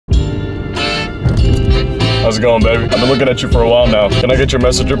How's it going, baby? I've been looking at you for a while now. Can I get your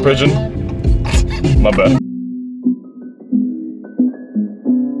messenger pigeon? My bad.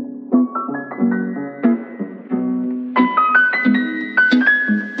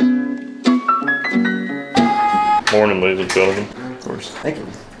 Morning, ladies and gentlemen. Of course. Thank you.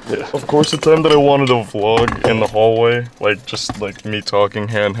 Yeah. Of course, the time that I wanted to vlog in the hallway, like just like me talking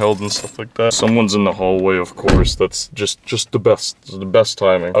handheld and stuff like that. Someone's in the hallway, of course. That's just the best. It's the best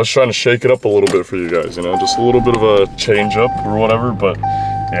timing. I was trying to shake it up a little bit for you guys, you know, just a little bit of a change up or whatever, but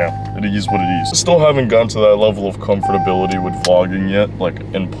yeah, it is what it is. I still haven't gotten to that level of comfortability with vlogging yet, like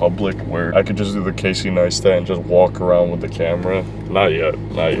in public, where I could just do the Casey Neistat and just walk around with the camera. Not yet,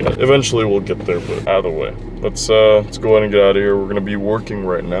 not yet. Eventually we'll get there, but out of the way. Let's go ahead and get out of here. We're gonna be working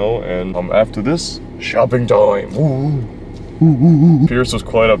right now, and after this, shopping time. Ooh. Pierce was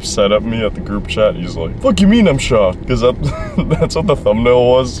quite upset at me at the group chat. He's like, "Fuck you mean I'm shocked?" Because that's what the thumbnail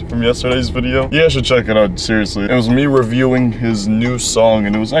was from yesterday's video. You guys should check it out, seriously. It was me reviewing his new song,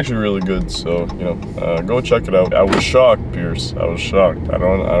 and it was actually really good. So, you know, go check it out. I was shocked, Pierce. I was shocked. I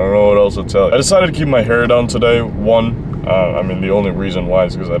don't know what else to tell you. I decided to keep my hair down today. I mean, the only reason why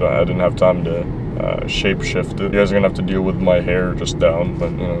is because I didn't have time to shape shift it. You guys are gonna have to deal with my hair just down, but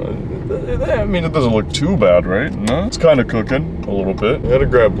you know, I mean, it doesn't look too bad, right? No, it's kind of cooking a little bit. I gotta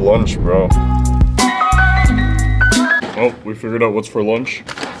grab lunch, bro. Oh, we figured out what's for lunch.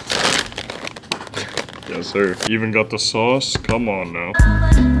 Yes, sir. Even got the sauce. Come on now.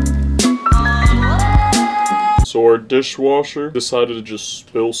 So our dishwasher decided to just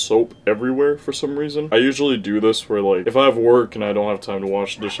spill soap everywhere for some reason. I usually do this where, like, if I have work and I don't have time to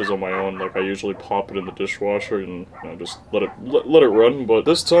wash dishes on my own, like, I usually pop it in the dishwasher and, you know, just let it run. But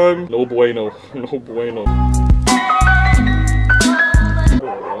this time, no bueno, no bueno.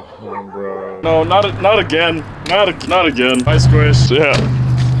 Oh, bro. No, not again, not again. Hi, Squish. Yeah.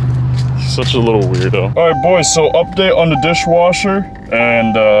 Such a little weirdo. All right, boys, so update on the dishwasher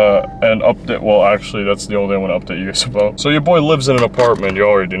and update, well, actually, that's the only thing I want to update you guys about. So your boy lives in an apartment, you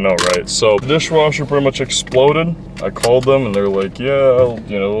already know, right? So the dishwasher pretty much exploded. I called them and they're like, yeah,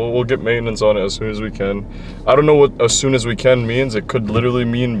 you know, we'll get maintenance on it as soon as we can. I don't know what as soon as we can means. It could literally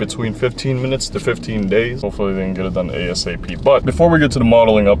mean between 15 minutes to 15 days. Hopefully they can get it done ASAP. But before we get to the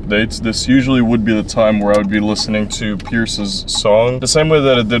modeling updates, this usually would be the time where I would be listening to Pierce's song, the same way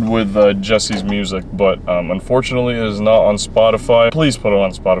that it did with Jesse's music, but unfortunately it is not on Spotify. Please put it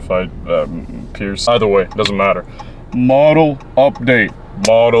on Spotify, Pierce. Either way, doesn't matter. Model update.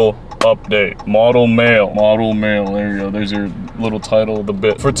 Model update. Model mail. Model mail. There you go. There's your little title of the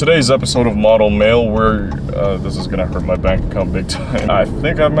bit. For today's episode of Model Mail, this is gonna hurt my bank account big time. I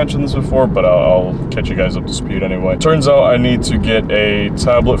think I've mentioned this before, but I'll catch you guys up to speed anyway. Turns out I need to get a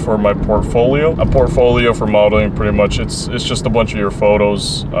tablet for my portfolio. A portfolio for modeling, pretty much, it's just a bunch of your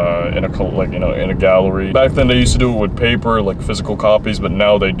photos in a gallery. Back then they used to do it with paper, like physical copies, but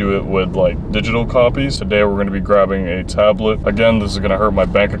now they do it with like digital copies. Today we're gonna be grabbing a tablet. Again, this is gonna hurt my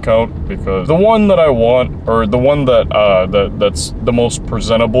bank account because the one that I want, or the one that's the most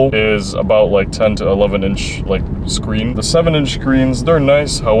presentable, is about like 10 to 11 inch like screen. The 7-inch screens, they're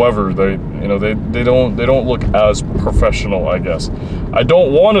nice, however they don't look as professional, I guess. I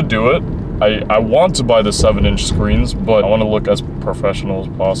don't want to do it. I want to buy the 7-inch screens, but I want to look as professional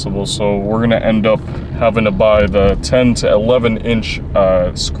as possible, so we're gonna end up having to buy the 10 to 11-inch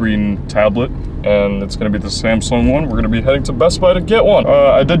screen tablet, and it's gonna be the Samsung one. We're gonna be heading to Best Buy to get one.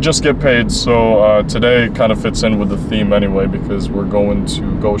 I did just get paid, so today kind of fits in with the theme anyway, because we're going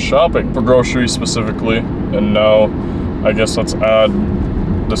to go shopping for groceries specifically, and now I guess let's add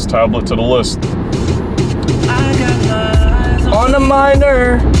this tablet to the list. I got my eyes on a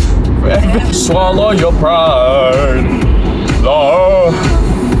minor. Swallow your pride. Lord,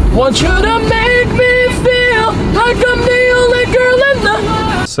 want you to make me feel like I'm the only girl in the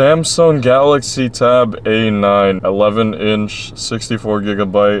Samsung Galaxy Tab A9, 11-inch,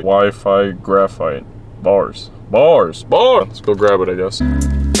 64GB Wi-Fi graphite. Bars. Let's go grab it, I guess.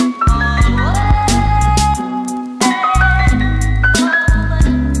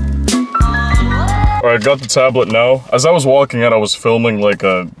 Alright, got the tablet now. As I was walking out, I was filming like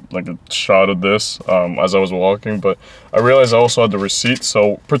a shot of this as I was walking, but I realized I also had the receipt,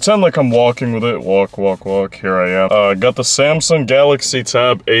 so pretend like I'm walking with it. Walk, here I am. Got the Samsung Galaxy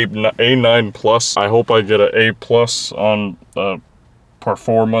Tab A9 Plus. I hope I get an A Plus on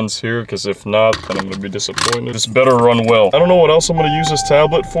performance here, because if not, then I'm gonna be disappointed. This better run well. I don't know what else I'm gonna use this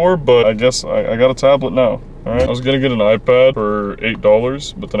tablet for, but I guess I got a tablet now. Alright, I was gonna get an iPad for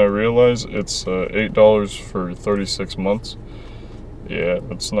 $8, but then I realized it's $8 for 36 months. Yeah,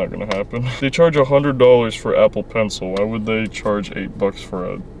 that's not gonna happen. They charge $100 for Apple Pencil. Why would they charge $8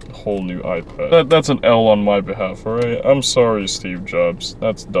 for a whole new iPad. That's an L on my behalf, alright? I'm sorry, Steve Jobs.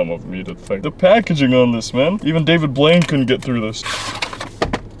 That's dumb of me to think. The packaging on this, man. Even David Blaine couldn't get through this.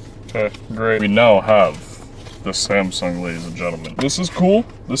 Okay, great. We now have the Samsung, ladies and gentlemen. This is cool.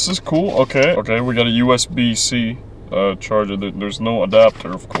 This is cool. Okay, we got a USB-C charger. There's no adapter,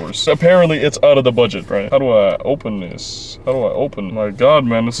 of course. Apparently, it's out of the budget, right? How do I open this? How do I open? My God,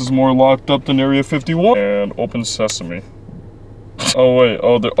 man, this is more locked up than Area 51. And open Sesame. Oh wait,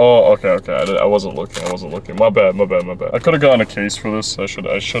 okay. I wasn't looking. My bad. I could have gotten a case for this. I should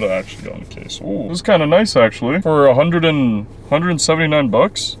have actually gotten a case. Ooh, this is kind of nice actually. For 179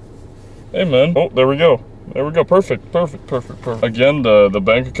 bucks. Hey man. Oh, there we go. Perfect. Again, the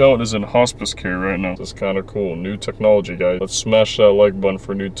bank account is in hospice care right now. That's kind of cool. New technology, guys. Let's smash that like button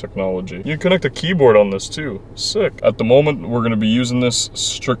for new technology. You can connect a keyboard on this too. Sick. At the moment, we're gonna be using this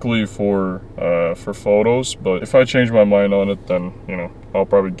strictly for photos. But if I change my mind on it, then you know I'll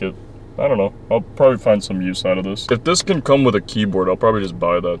probably get. I don't know. I'll probably find some use out of this. If this can come with a keyboard, I'll probably just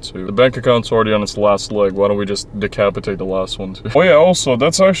buy that too. The bank account's already on its last leg. Why don't we just decapitate the last one too? Oh yeah, also,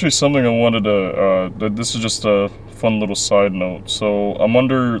 that's actually something I wanted to, this is just a fun little side note. So, I'm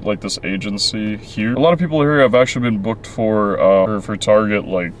under, like, this agency here. A lot of people here have actually been booked for Target,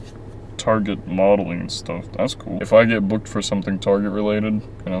 like, Target modeling and stuff. That's cool. If I get booked for something Target related,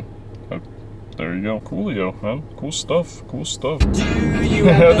 you know, there you go. Coolio, man. Cool stuff. Do you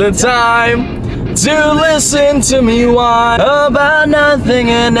have the time to listen to me whine about nothing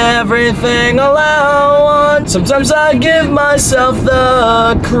and everything all I want? Sometimes I give myself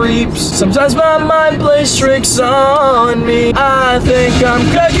the creeps. Sometimes my mind plays tricks on me. I think I'm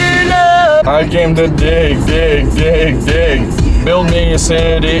cracking up. I came to dig. Build me a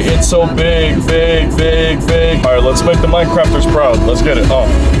city, it's so big. Alright, let's make the Minecrafters proud. Let's get it.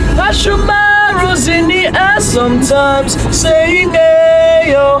 I shoot my arrows in the air sometimes, saying,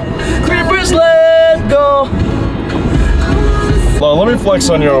 hey, yo, creepers let go. Let me flex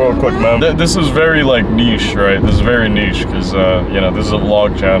on you real quick, man. This is very, like, niche, right? This is very niche, because, you know, this is a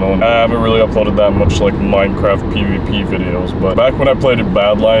vlog channel, and I haven't really uploaded that much, like, Minecraft PvP videos, but back when I played at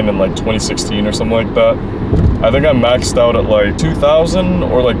Badline in, like, 2016 or something like that, I think I maxed out at, like, 2,000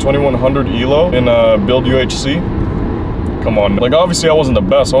 or, like, 2,100 ELO in, Build UHC. Come on, like, obviously I wasn't the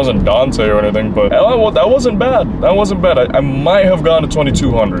best, I wasn't Dante or anything, but that wasn't bad. I might have gone to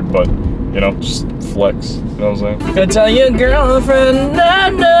 2,200, but, you know, just flex, you know what I'm saying? Go tell your girlfriend, nah.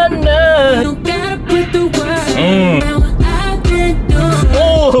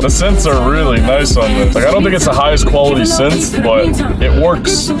 Oh, the synths are really nice on this. Like, I don't think it's the highest quality synth, but it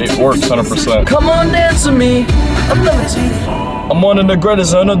works 100%. Come on, dance with me, I'm one of the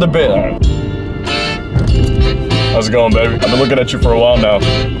greatest under the bed. How's it going, baby? I've been looking at you for a while now.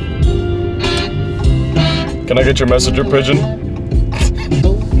 Can I get your messenger pigeon?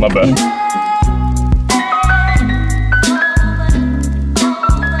 My bad.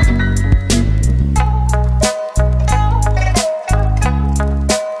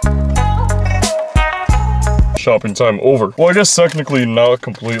 Shopping time over. Well, I guess technically not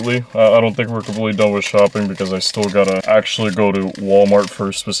completely. I don't think we're completely done with shopping because I still gotta actually go to Walmart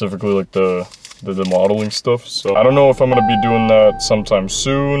for specifically like the modeling stuff. So I don't know if I'm gonna be doing that sometime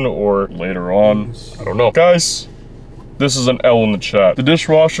soon or later on. I don't know. Guys, this is an L in the chat. The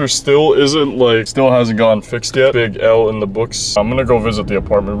dishwasher still hasn't gotten fixed yet. Big L in the books. I'm gonna go visit the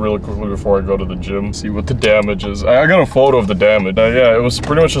apartment really quickly before I go to the gym. See what the damage is. I got a photo of the damage. Yeah, it was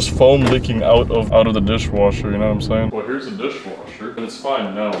pretty much just foam leaking out of the dishwasher, you know what I'm saying? Well, here's the dishwasher, and it's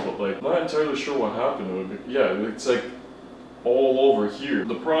fine now, but like, I'm not entirely sure what happened to it. Yeah, it's like all over here.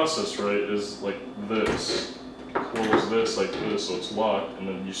 The process, right, is like this. Close this like this so it's locked, and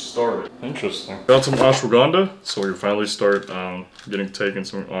then you start it. Interesting. Got some ashwagandha, so we can finally start taking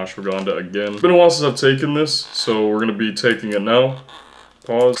some ashwagandha again. It's been a while since I've taken this, so we're gonna be taking it now.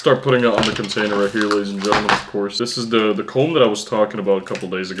 Pause. Start putting it on the container right here, ladies and gentlemen, of course. This is the comb that I was talking about a couple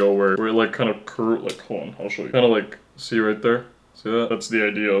days ago where it like kind of curl, like, hold on, I'll show you. Kind of like, see right there? See that? That's the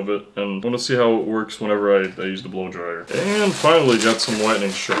idea of it, and I want to see how it works whenever I use the blow dryer. And finally got some whitening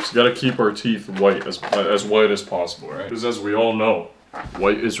strips. Gotta keep our teeth white, as white as possible, right? Because as we all know,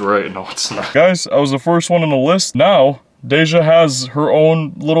 white is right. No, it's not. Guys, I was the first one on the list. Now, Deja has her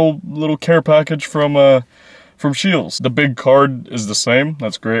own little care package from from Shields. The big card is the same.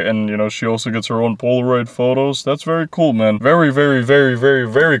 That's great. And, you know, she also gets her own Polaroid photos. That's very cool, man. Very, very, very, very,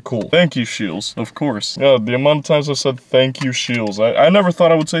 very cool. Thank you, Shields. Of course. Yeah, the amount of times I said thank you, Shields. I never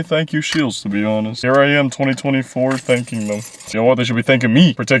thought I would say thank you, Shields, to be honest. Here I am, 2024, thanking them. You know what? They should be thanking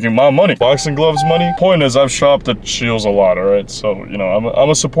me for taking my money. Boxing gloves money. Point is, I've shopped at Shields a lot, alright? So, you know, I'm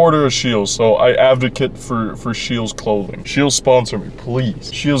a supporter of Shields, so I advocate for Shields clothing. Shields sponsor me,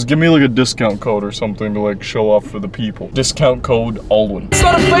 please. Shields, give me like a discount code or something to like show off for the people. Discount code Aldwen. It's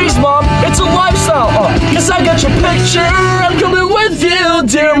not a phase, mom. It's a lifestyle. Cause I got your picture. I'm coming with you,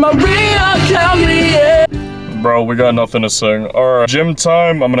 dear Maria Callie. Bro, we got nothing to sing. Alright, gym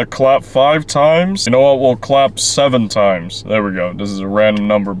time. I'm gonna clap 5 times. You know what? We'll clap 7 times. There we go. This is a random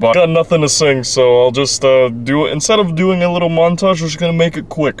number, but got nothing to sing, so I'll just do it. Instead of doing a little montage, we're just gonna make it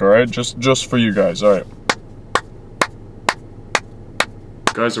quick, alright? Just for you guys, alright.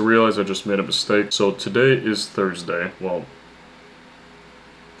 Guys, I realized I just made a mistake. So today is Thursday. Well,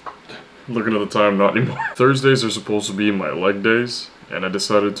 looking at the time, not anymore. Thursdays are supposed to be my leg days, and I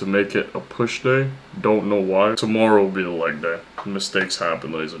decided to make it a push day. Don't know why. Tomorrow will be the leg day. Mistakes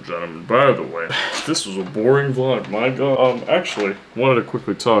happen, ladies and gentlemen. By the way, this was a boring vlog, my god. Actually, wanted to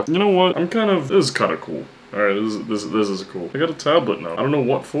quickly talk. You know what? This is kind of cool. Alright, this is cool. I got a tablet now. I don't know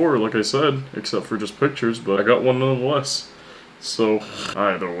what for, like I said, except for just pictures, but I got one nonetheless. So,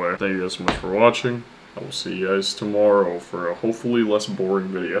 either way, thank you guys so much for watching. I will see you guys tomorrow for a hopefully less boring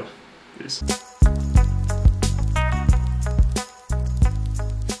video. Peace.